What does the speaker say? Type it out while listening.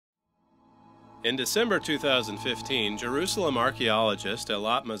In December 2015, Jerusalem archaeologist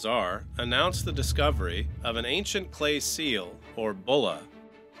Eilat Mazar announced the discovery of an ancient clay seal, or bulla.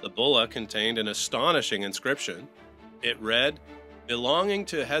 The bulla contained an astonishing inscription. It read, "Belonging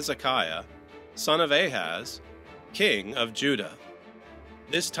to Hezekiah, son of Ahaz, king of Judah."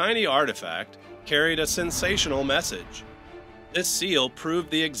 This tiny artifact carried a sensational message. This seal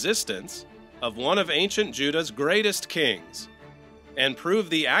proved the existence of one of ancient Judah's greatest kings, and proved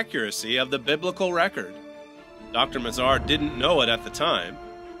the accuracy of the biblical record. Dr. Mazar didn't know it at the time,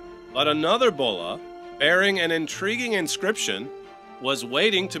 but another bulla bearing an intriguing inscription was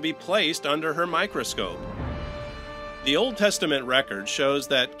waiting to be placed under her microscope. The Old Testament record shows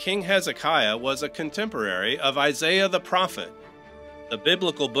that King Hezekiah was a contemporary of Isaiah the prophet. The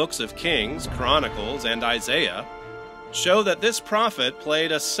biblical books of Kings, Chronicles, and Isaiah show that this prophet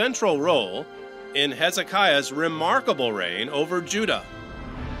played a central role in Hezekiah's remarkable reign over Judah.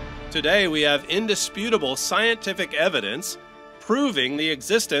 Today we have indisputable scientific evidence proving the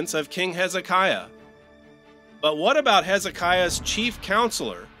existence of King Hezekiah. But what about Hezekiah's chief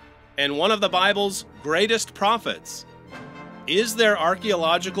counselor and one of the Bible's greatest prophets? Is there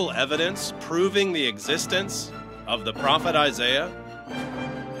archaeological evidence proving the existence of the prophet Isaiah?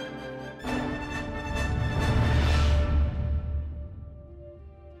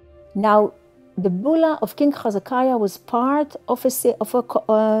 Now, the bulla of King Hezekiah was part of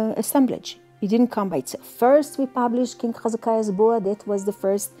a assemblage. It didn't come by itself. First, we published King Hezekiah's bulla. That was the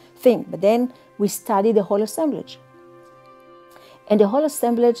first thing. But then we studied the whole assemblage. And the whole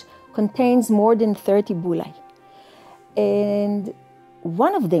assemblage contains more than 30 bullae. And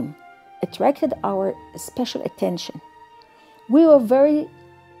one of them attracted our special attention. We were very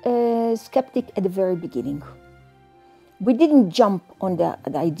skeptic at the very beginning. We didn't jump on the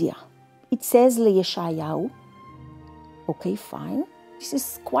idea. It says Yeshayahu. Okay, fine. This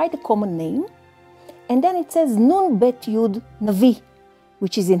is quite a common name. And then it says Nun Bet Yud Navi,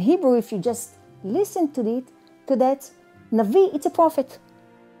 which is in Hebrew, if you just listen to that, Navi, it's a prophet.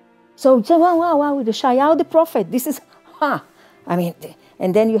 So, wow, Yeshayahu the prophet. This is,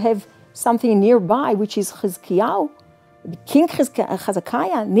 and then you have something nearby, which is Hezekiah, King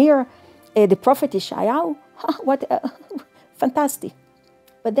Hezekiah, near the prophet Yeshayahu. What fantastic.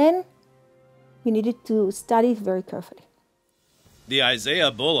 But then we needed to study it very carefully. The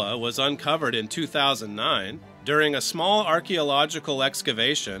Isaiah bulla was uncovered in 2009 during a small archaeological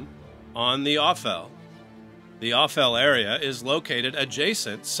excavation on the Ophel. The Ophel area is located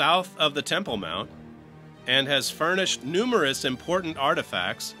adjacent south of the Temple Mount and has furnished numerous important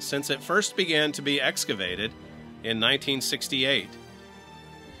artifacts since it first began to be excavated in 1968.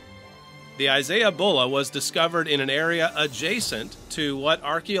 The Isaiah bulla was discovered in an area adjacent to what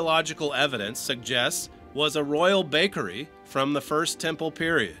archaeological evidence suggests was a royal bakery from the First Temple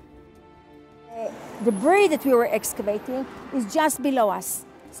period. The debris that we were excavating is just below us.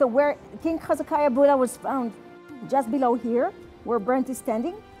 So where King Hezekiah bulla was found, just below here, where Brent is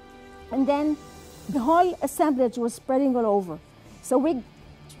standing, and then the whole assemblage was spreading all over. So we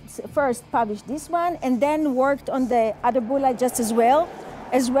first published this one, and then worked on the other bulla just as well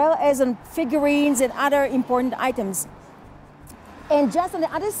as on figurines and other important items. And just on the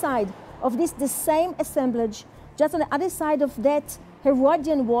other side of this, the same assemblage, just on the other side of that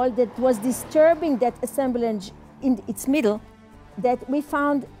Herodian wall that was disturbing that assemblage in its middle, that we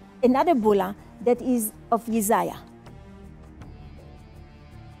found another bulla that is of Isaiah.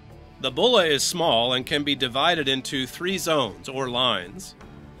 The bulla is small and can be divided into 3 zones or lines.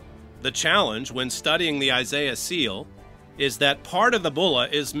 The challenge when studying the Isaiah seal is that part of the bulla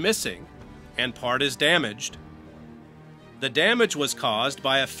is missing and part is damaged. The damage was caused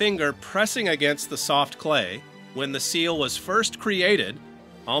by a finger pressing against the soft clay when the seal was first created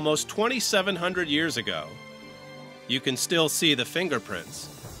almost 2,700 years ago. You can still see the fingerprints.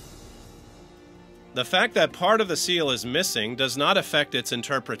 The fact that part of the seal is missing does not affect its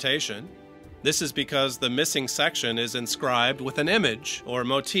interpretation. This is because the missing section is inscribed with an image or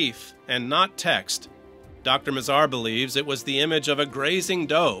motif and not text. Dr. Mazar believes it was the image of a grazing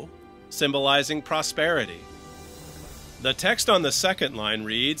doe, symbolizing prosperity. The text on the second line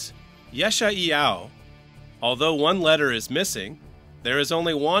reads, Yeshayahu. Although one letter is missing, there is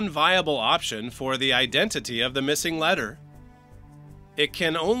only one viable option for the identity of the missing letter. It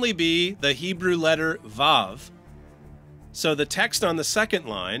can only be the Hebrew letter Vav. So the text on the second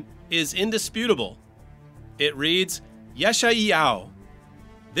line is indisputable. It reads, Yeshayahu.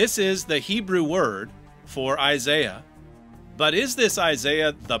 This is the Hebrew word for Isaiah. But is this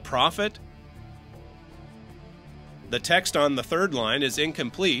Isaiah the prophet? The text on the third line is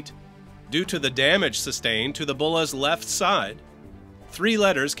incomplete due to the damage sustained to the bulla's left side. 3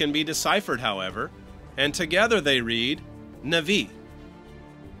 letters can be deciphered, however, and together they read Navi.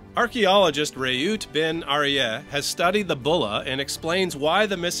 Archaeologist Reut Ben Aryeh has studied the bulla and explains why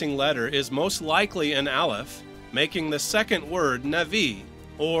the missing letter is most likely an aleph, making the second word Navi,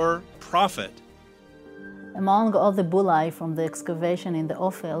 or prophet. Among all the bullae from the excavation in the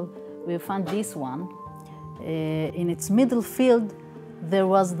Ophel, we found this one. In its middle field, there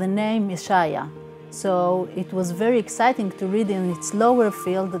was the name Yeshaya. So it was very exciting to read in its lower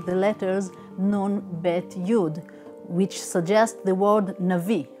field the letters Nun, Bet, Yud, which suggest the word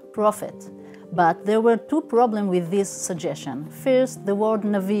Navi, prophet. But there were 2 problems with this suggestion. First, the word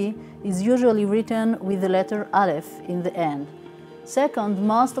Navi is usually written with the letter Aleph in the end. Second,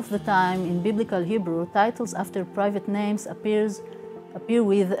 most of the time in biblical Hebrew, titles after private names appear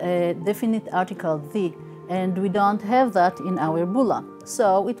with a definite article, the, and we don't have that in our bulla.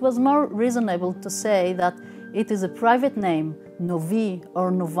 So it was more reasonable to say that it is a private name, Novi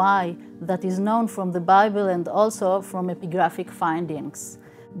or Novai, that is known from the Bible and also from epigraphic findings.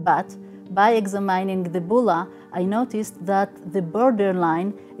 But by examining the bulla, I noticed that the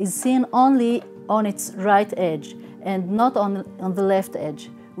borderline is seen only on its right edge and not on the left edge,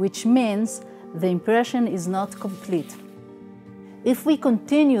 which means the impression is not complete. If we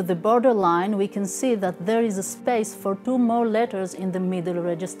continue the borderline, we can see that there is a space for 2 more letters in the middle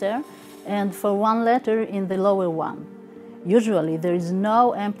register and for 1 letter in the lower one. Usually there is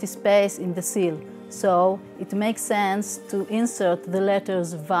no empty space in the seal, so it makes sense to insert the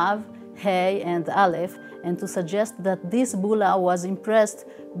letters Vav, Hey, and Aleph, and to suggest that this bulla was impressed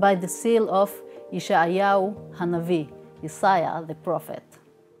by the seal of Yeshayahu Hanavi, Isaiah the prophet.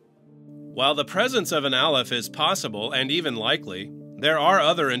 While the presence of an aleph is possible and even likely, there are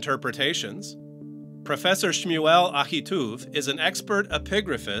other interpretations. Professor Shmuel Achituv is an expert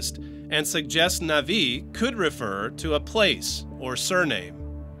epigraphist and suggests Navi could refer to a place or surname.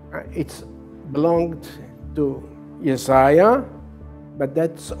 It belonged to Isaiah, but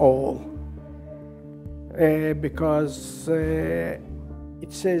that's all. Because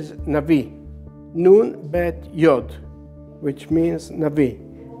it says Navi, Nun Bet Yod, which means Navi,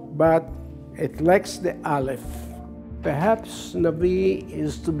 but it lacks the Aleph. Perhaps Navi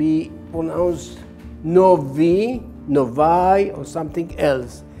is to be pronounced Novi, Novai, or something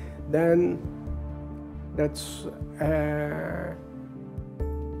else. Then that's a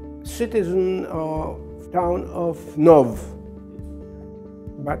citizen or town of Nov.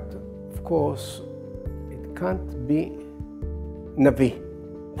 But of course, it can't be Navi,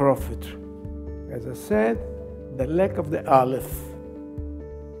 prophet. As I said, the lack of the Aleph.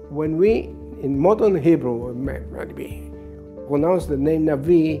 When we, in modern Hebrew, maybe pronounce the name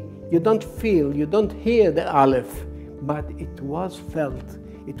Navi, you don't feel, you don't hear the Aleph, but it was felt,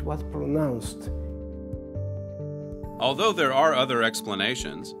 it was pronounced. Although there are other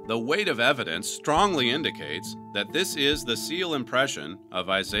explanations, the weight of evidence strongly indicates that this is the seal impression of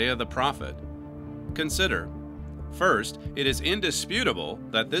Isaiah the prophet. Consider, first, it is indisputable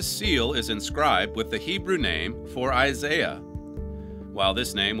that this seal is inscribed with the Hebrew name for Isaiah. While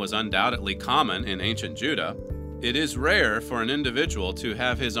this name was undoubtedly common in ancient Judah, it is rare for an individual to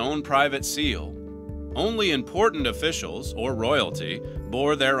have his own private seal. Only important officials or royalty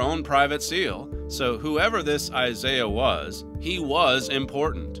bore their own private seal, so whoever this Isaiah was, he was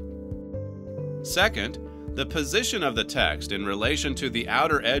important. Second, the position of the text in relation to the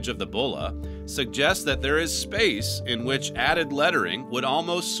outer edge of the bulla suggests that there is space in which added lettering would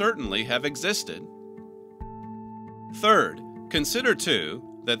almost certainly have existed. Third, consider too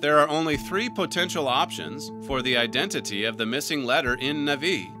that there are only 3 potential options for the identity of the missing letter in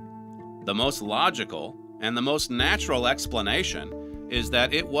Navi. The most logical and the most natural explanation is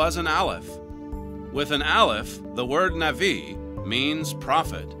that it was an aleph. With an aleph, the word Navi means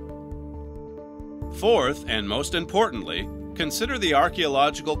prophet. Fourth, and most importantly, consider the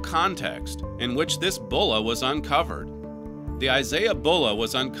archaeological context in which this bulla was uncovered. The Isaiah bulla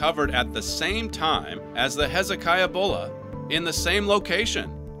was uncovered at the same time as the Hezekiah bulla, in the same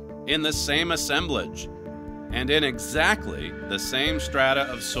location, in the same assemblage, and in exactly the same strata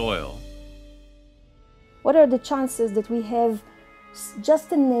of soil. What are the chances that we have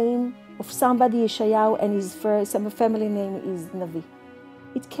just a name of somebody, Yeshayahu, and his family name is Navi?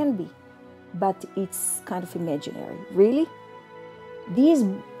 It can be, but it's kind of imaginary. Really? These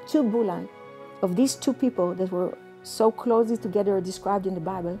 2 bullae of these 2 people that were so closely together described in the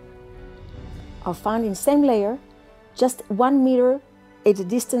Bible are found in the same layer, just 1 meter at a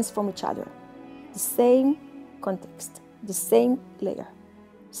distance from each other. The same context, the same layer.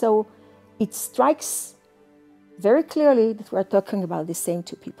 So it strikes very clearly that we're talking about the same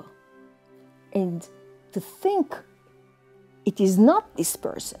 2 people. And to think it is not this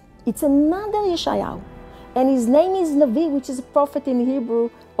person. It's another Yeshayahu. And his name is Navi, which is a prophet in Hebrew.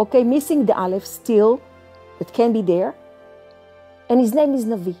 Okay, missing the Aleph still, it can be there. And his name is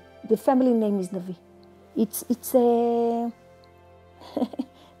Navi. The family name is Navi. It's a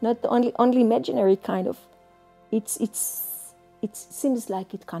not only imaginary kind of. It seems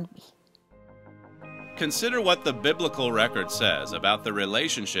like it can't be. Consider what the biblical record says about the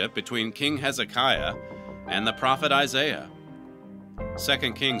relationship between King Hezekiah and the prophet Isaiah.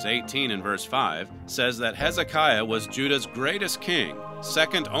 2 Kings 18 and verse 5 says that Hezekiah was Judah's greatest king,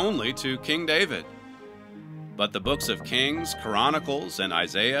 second only to King David. But the books of Kings, Chronicles, and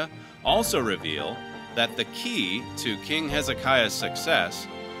Isaiah also reveal that the key to King Hezekiah's success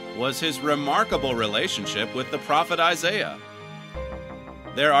was his remarkable relationship with the prophet Isaiah.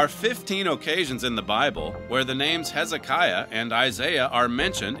 There are 15 occasions in the Bible where the names Hezekiah and Isaiah are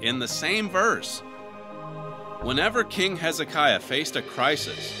mentioned in the same verse. Whenever King Hezekiah faced a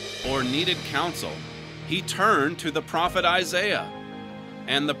crisis or needed counsel, he turned to the prophet Isaiah.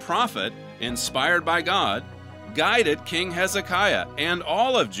 And the prophet, inspired by God, guided King Hezekiah and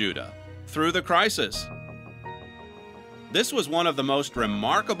all of Judah through the crisis. This was one of the most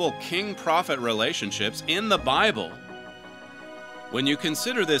remarkable king-prophet relationships in the Bible. When you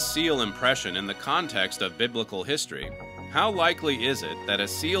consider this seal impression in the context of biblical history, how likely is it that a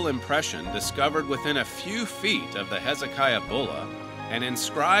seal impression discovered within a few feet of the Hezekiah bulla and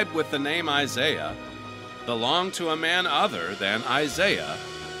inscribed with the name Isaiah belonged to a man other than Isaiah,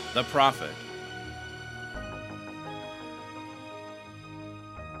 the prophet?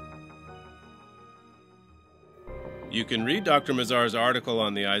 You can read Dr. Mazar's article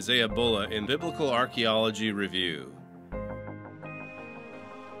on the Isaiah bulla in Biblical Archaeology Review.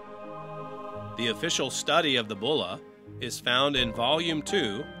 The official study of the bulla is found in Volume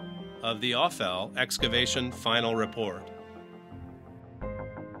 2 of the Ophel Excavation Final Report.